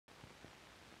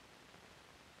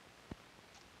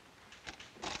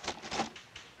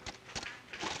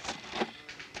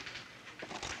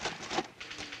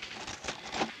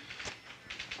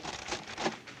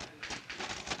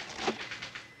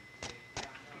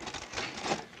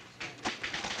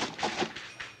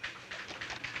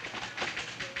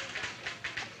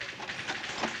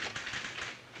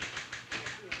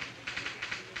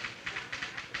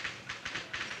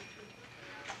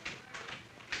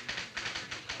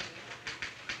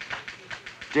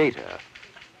Data.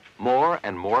 More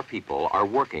and more people are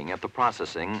working at the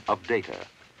processing of data.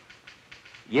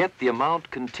 Yet the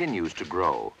amount continues to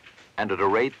grow, and at a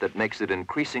rate that makes it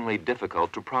increasingly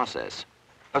difficult to process,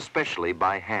 especially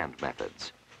by hand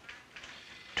methods.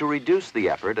 To reduce the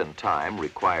effort and time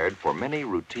required for many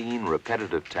routine,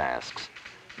 repetitive tasks,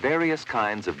 various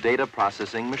kinds of data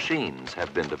processing machines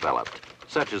have been developed,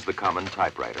 such as the common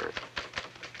typewriter.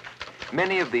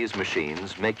 Many of these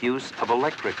machines make use of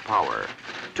electric power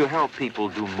to help people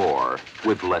do more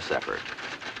with less effort.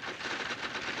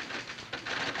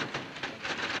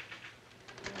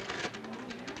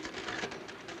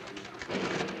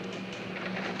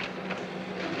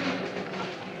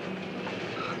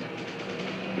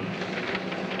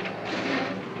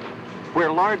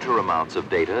 Where larger amounts of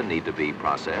data need to be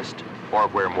processed, or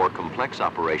where more complex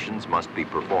operations must be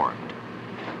performed,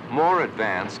 more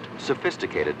advanced,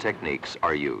 sophisticated techniques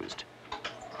are used.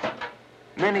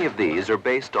 Many of these are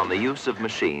based on the use of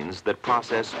machines that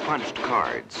process punched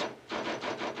cards.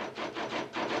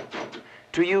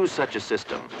 To use such a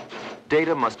system,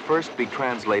 data must first be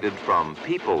translated from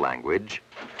people language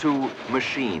to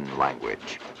machine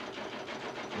language.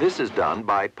 This is done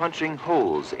by punching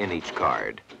holes in each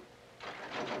card.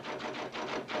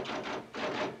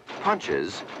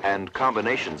 Punches and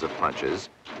combinations of punches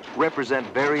represent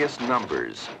various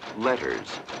numbers,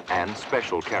 letters, and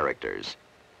special characters.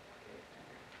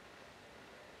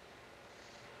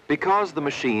 Because the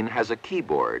machine has a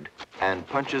keyboard and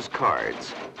punches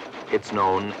cards, it's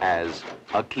known as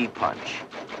a key punch.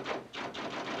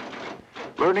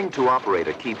 Learning to operate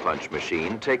a key punch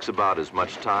machine takes about as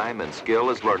much time and skill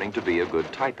as learning to be a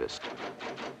good typist.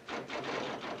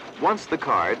 Once the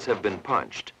cards have been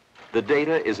punched, the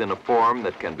data is in a form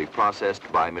that can be processed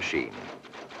by machine.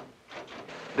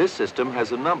 This system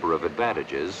has a number of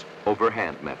advantages over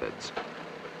hand methods.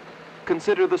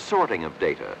 Consider the sorting of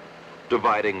data,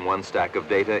 dividing one stack of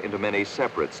data into many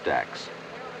separate stacks.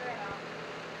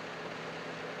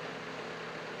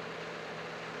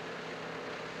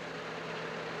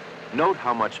 Note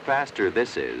how much faster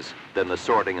this is than the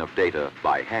sorting of data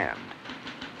by hand.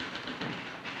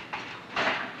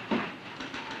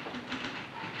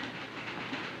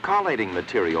 Collating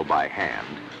material by hand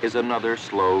is another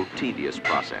slow, tedious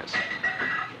process.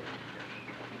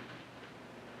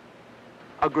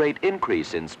 A great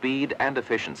increase in speed and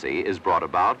efficiency is brought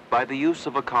about by the use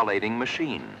of a collating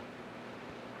machine.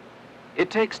 It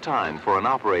takes time for an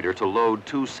operator to load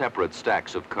two separate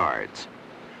stacks of cards,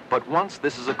 but once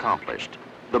this is accomplished,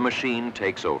 the machine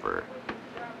takes over.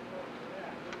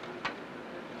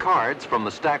 Cards from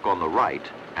the stack on the right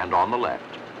and on the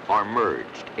left are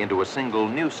merged into a single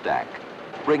new stack,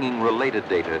 bringing related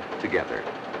data together.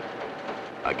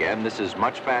 Again, this is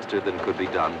much faster than could be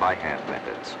done by hand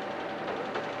methods.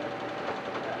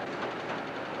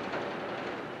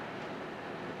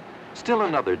 Still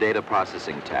another data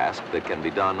processing task that can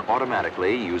be done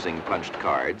automatically using punched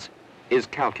cards is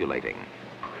calculating.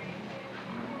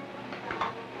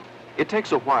 It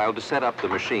takes a while to set up the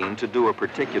machine to do a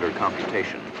particular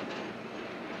computation.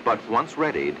 But once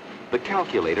readied, the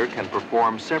calculator can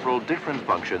perform several different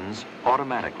functions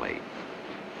automatically.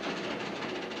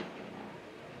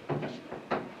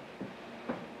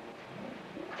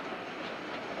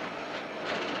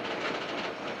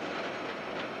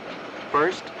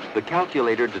 First, the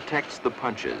calculator detects the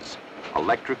punches,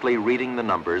 electrically reading the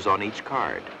numbers on each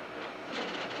card.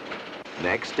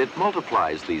 Next, it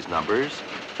multiplies these numbers,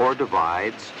 or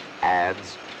divides,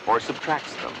 adds, or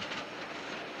subtracts them.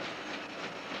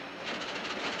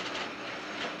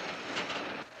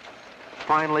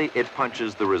 Finally, it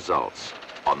punches the results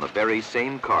on the very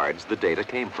same cards the data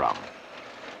came from.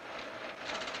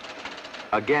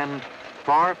 Again,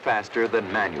 far faster than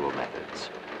manual methods.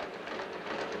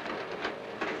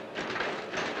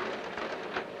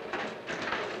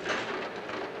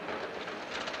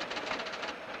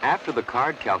 After the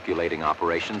card calculating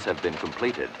operations have been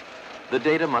completed, the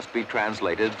data must be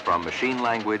translated from machine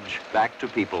language back to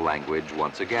people language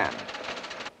once again.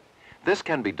 This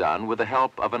can be done with the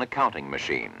help of an accounting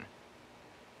machine.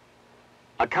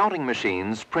 Accounting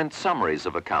machines print summaries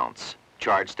of accounts,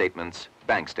 charge statements,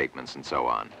 bank statements, and so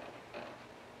on.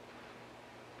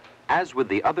 As with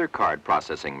the other card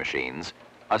processing machines,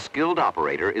 a skilled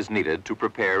operator is needed to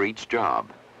prepare each job.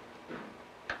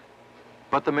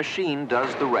 But the machine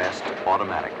does the rest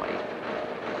automatically.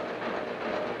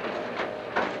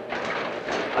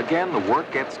 Again, the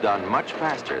work gets done much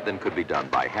faster than could be done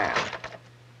by hand.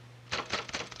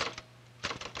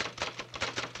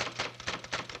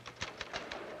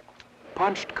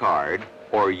 Punched card,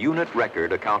 or unit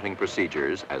record accounting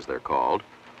procedures, as they're called,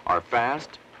 are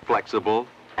fast, flexible,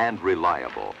 and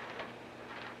reliable,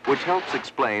 which helps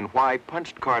explain why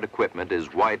punched card equipment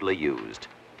is widely used.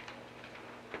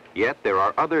 Yet there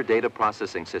are other data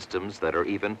processing systems that are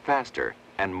even faster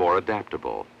and more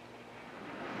adaptable.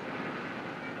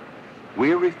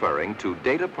 We're referring to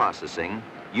data processing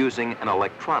using an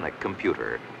electronic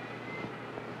computer.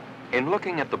 In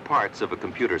looking at the parts of a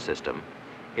computer system,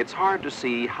 it's hard to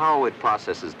see how it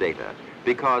processes data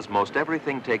because most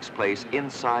everything takes place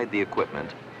inside the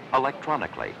equipment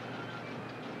electronically.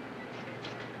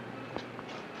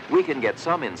 We can get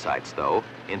some insights, though,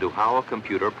 into how a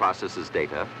computer processes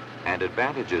data and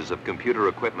advantages of computer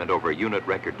equipment over unit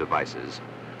record devices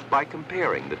by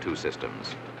comparing the two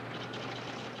systems.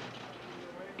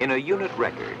 In a unit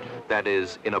record, that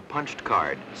is, in a punched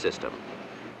card system,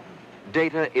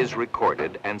 data is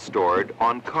recorded and stored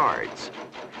on cards.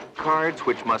 Cards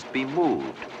which must be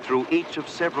moved through each of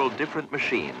several different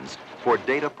machines for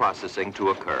data processing to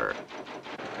occur.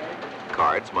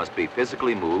 Cards must be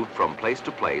physically moved from place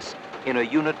to place in a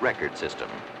unit record system.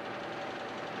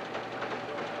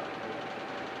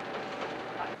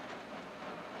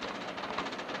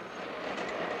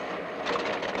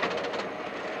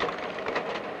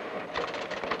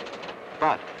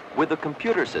 But with a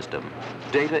computer system,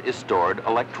 data is stored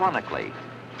electronically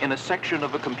in a section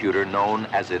of a computer known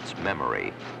as its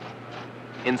memory.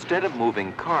 Instead of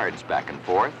moving cards back and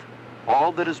forth,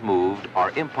 all that is moved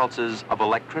are impulses of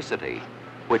electricity,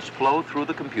 which flow through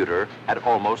the computer at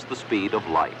almost the speed of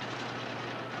light.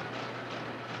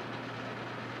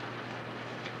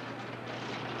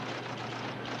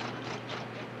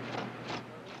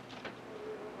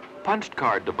 Punched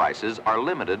card devices are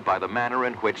limited by the manner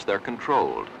in which they're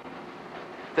controlled.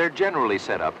 They're generally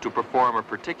set up to perform a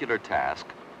particular task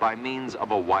by means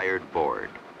of a wired board.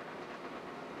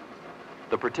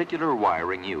 The particular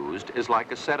wiring used is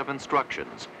like a set of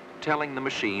instructions telling the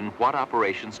machine what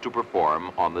operations to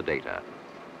perform on the data.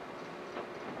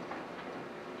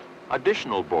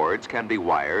 Additional boards can be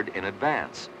wired in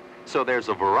advance, so there's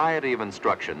a variety of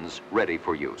instructions ready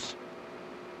for use.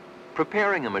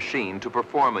 Preparing a machine to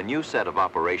perform a new set of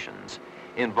operations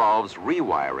involves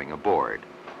rewiring a board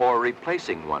or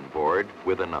replacing one board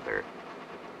with another.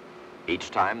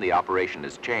 Each time the operation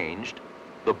is changed,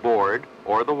 the board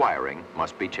or the wiring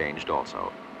must be changed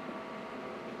also.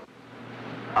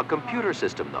 A computer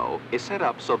system, though, is set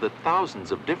up so that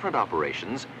thousands of different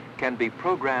operations can be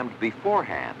programmed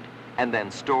beforehand and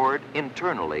then stored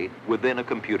internally within a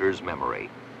computer's memory.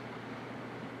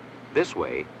 This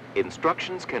way,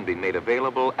 instructions can be made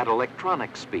available at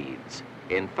electronic speeds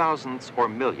in thousandths or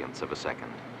millionths of a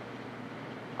second.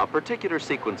 A particular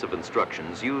sequence of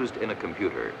instructions used in a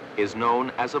computer is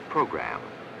known as a program.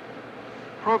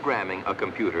 Programming a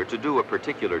computer to do a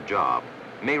particular job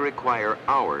may require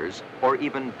hours or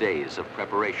even days of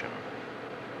preparation.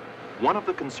 One of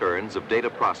the concerns of data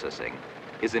processing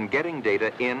is in getting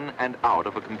data in and out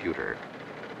of a computer.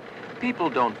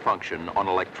 People don't function on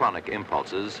electronic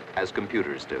impulses as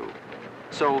computers do.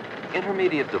 So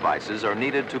intermediate devices are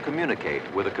needed to communicate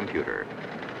with a computer.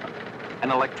 An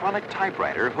electronic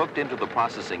typewriter hooked into the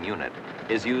processing unit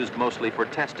is used mostly for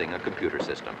testing a computer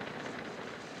system.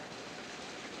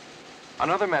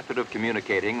 Another method of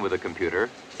communicating with a computer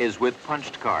is with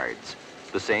punched cards,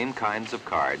 the same kinds of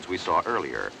cards we saw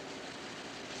earlier.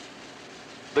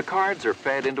 The cards are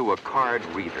fed into a card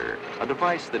reader, a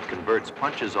device that converts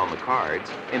punches on the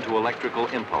cards into electrical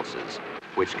impulses,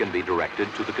 which can be directed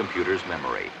to the computer's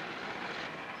memory.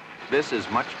 This is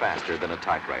much faster than a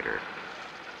typewriter,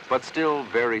 but still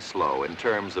very slow in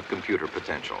terms of computer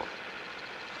potential.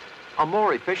 A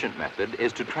more efficient method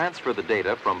is to transfer the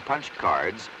data from punched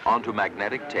cards onto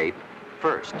magnetic tape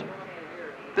first.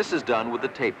 This is done with the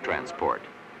tape transport.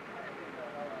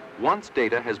 Once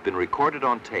data has been recorded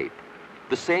on tape,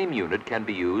 the same unit can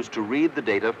be used to read the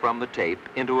data from the tape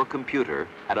into a computer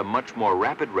at a much more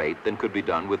rapid rate than could be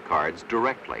done with cards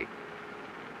directly.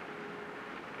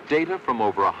 Data from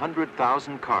over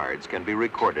 100,000 cards can be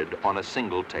recorded on a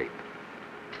single tape.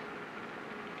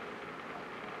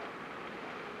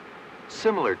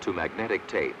 Similar to magnetic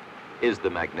tape is the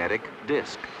magnetic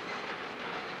disc.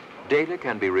 Data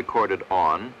can be recorded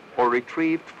on or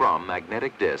retrieved from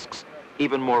magnetic discs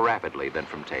even more rapidly than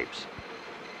from tapes.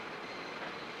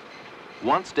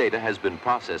 Once data has been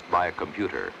processed by a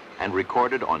computer and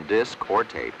recorded on disc or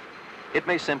tape, it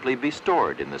may simply be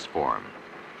stored in this form.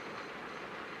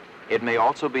 It may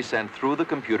also be sent through the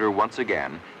computer once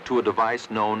again to a device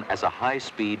known as a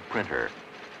high-speed printer,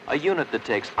 a unit that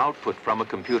takes output from a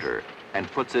computer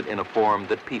and puts it in a form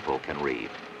that people can read.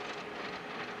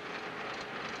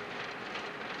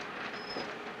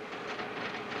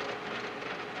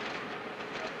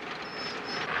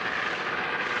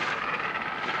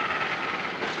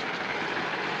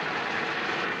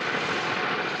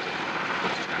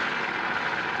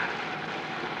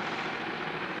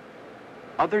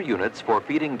 Other units for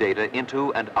feeding data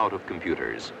into and out of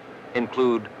computers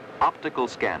include optical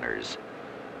scanners,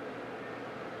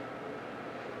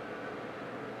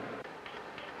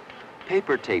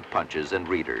 paper tape punches and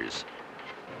readers,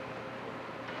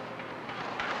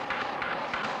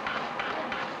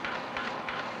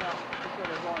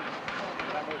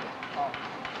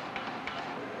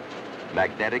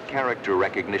 magnetic character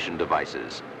recognition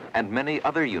devices, and many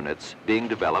other units being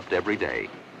developed every day.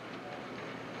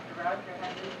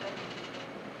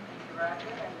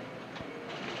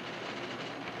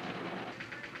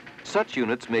 Such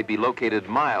units may be located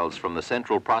miles from the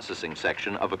central processing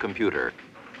section of a computer,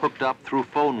 hooked up through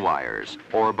phone wires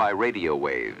or by radio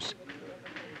waves.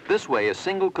 This way, a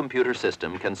single computer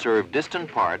system can serve distant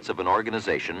parts of an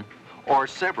organization or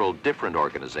several different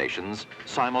organizations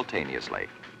simultaneously.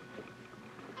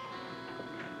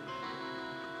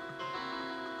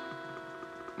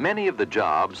 Many of the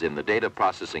jobs in the data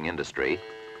processing industry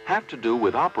have to do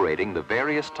with operating the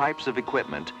various types of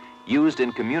equipment used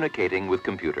in communicating with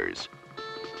computers.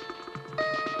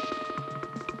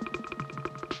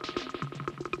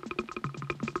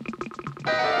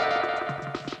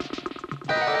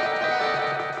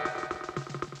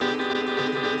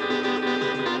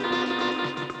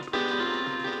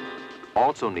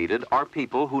 Also needed are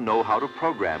people who know how to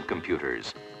program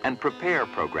computers and prepare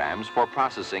programs for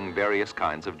processing various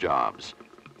kinds of jobs.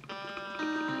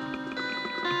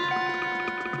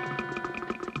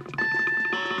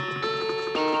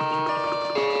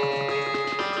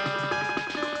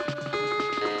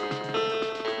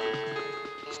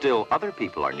 Still, other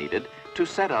people are needed to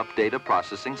set up data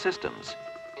processing systems.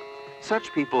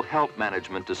 Such people help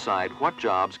management decide what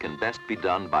jobs can best be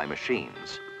done by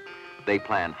machines. They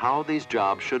plan how these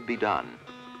jobs should be done,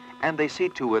 and they see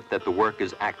to it that the work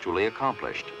is actually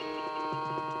accomplished.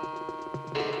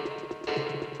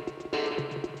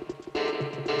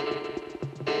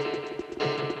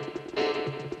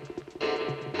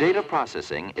 Data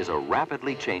processing is a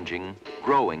rapidly changing,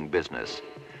 growing business,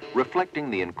 reflecting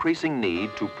the increasing need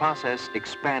to process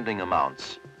expanding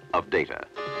amounts of data.